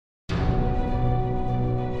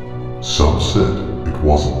Some said it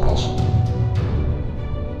wasn't possible.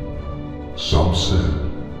 Some said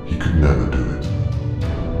he could never do it.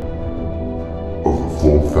 Over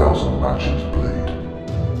 4,000 matches played.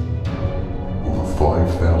 Over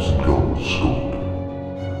 5,000 goals scored.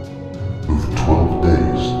 Over 12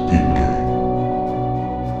 days in-game.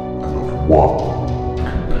 And not one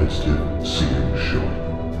competitive ceiling shot.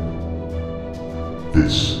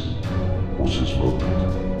 This was his moment.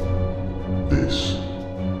 This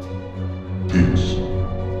is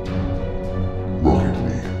Rocket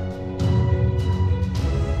League.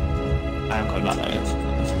 I haven't got that yet.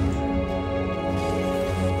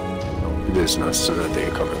 It is nice to know that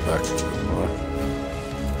you're coming back. Alright.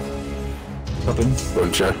 Robin. Go on,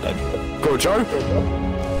 Joe. Go on, Joe!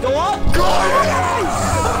 Go on! Go on!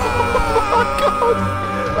 Oh god!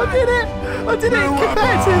 I did it! I did it!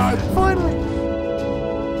 Competitive! Finally!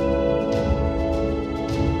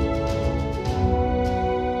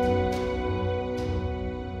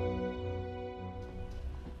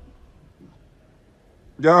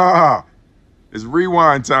 Yeah, it's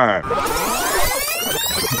rewind time.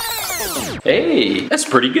 Hey, that's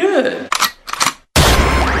pretty good.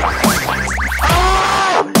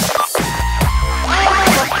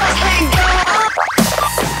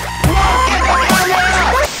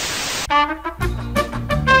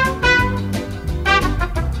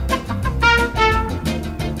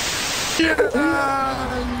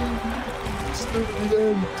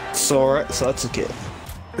 Saw it, so I took it.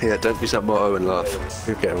 Yeah, don't use that motto and laugh.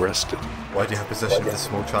 You'll get arrested. Why do you have possession of this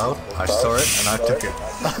small child? I saw it and I took it.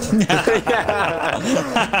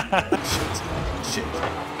 Shit.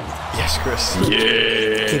 Yes, Chris.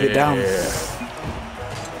 Yeah! Keep it down.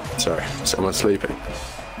 Sorry, someone's sleeping.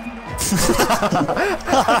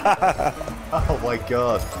 Oh my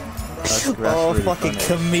god. That's Oh, really fucking funny.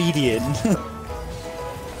 comedian.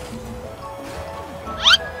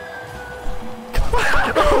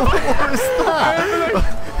 What was that?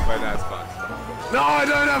 But that's fun. No, I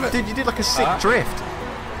don't have it! Dude, you did like a sick drift.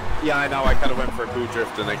 Yeah, I know. I kind of went for a cool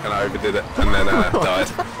drift and then kind of overdid it, and then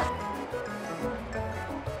died.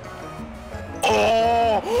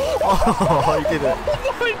 Oh! Oh, you did it.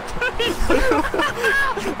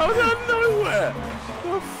 I was out of nowhere!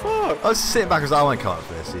 What the fuck? I was sitting back because I won't come up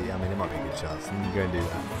for this. I mean, it might be a good chance. And you go and do that.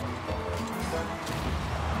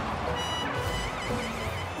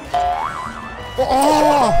 Oh!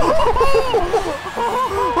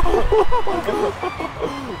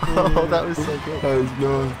 Oh, that was so good. That was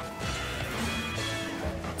good.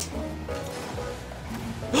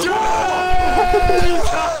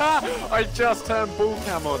 I just turned ball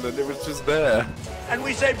cam on and it was just there. And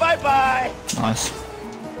we say bye-bye. Nice.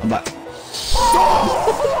 I'm back. That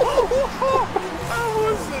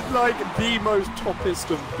was like the most toppest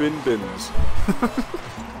of bin bins.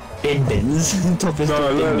 Bin bins. Top is No,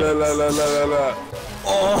 bin bins. la.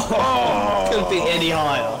 Oh, couldn't be any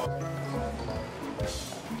higher.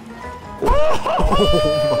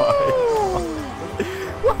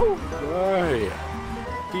 Right.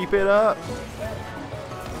 Keep it up.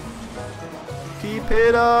 Keep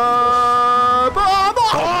it up.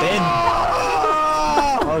 Top bin.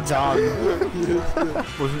 Well done.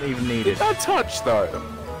 Wasn't even needed. That touch though.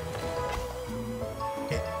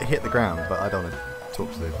 It hit the ground, but I don't want to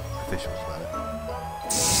talk to the officials about it.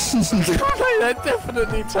 That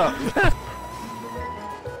definitely touched.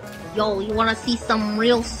 Yo, you wanna see some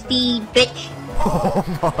real speed, bitch? Oh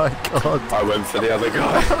my god. I went for the other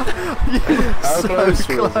guy. How So close was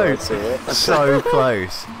I close. to it? So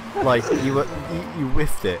close. Like, you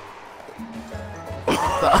whiffed it.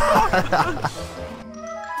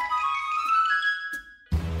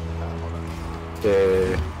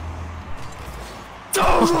 Yeah.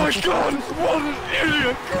 Oh my god! What an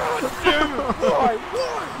idiot! God damn it! Why?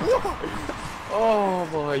 Oh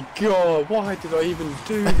my god! Why did I even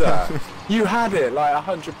do that? You had it like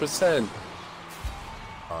 100%.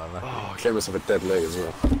 Oh, no. Oh, I gave myself a dead leg as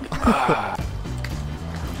well.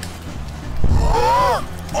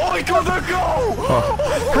 Oh, I got the goal!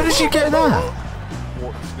 How did you get that?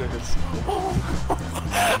 Watch this.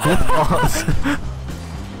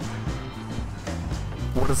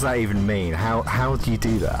 What does that even mean? How do you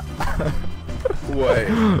do that? Wait.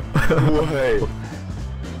 Wait.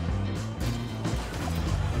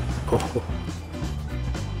 Oh.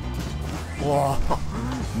 Whoa.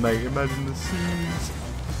 Mate, imagine the scenes.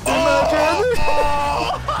 Imagine!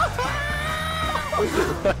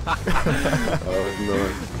 That was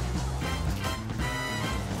nice.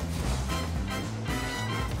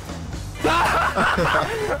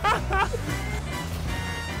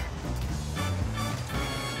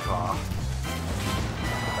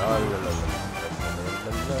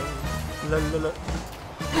 La la la.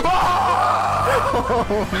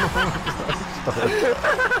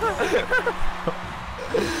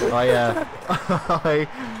 I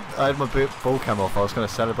had my ball cam off. I was going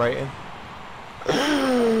to celebrate him.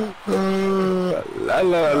 La,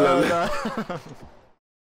 la, la, la.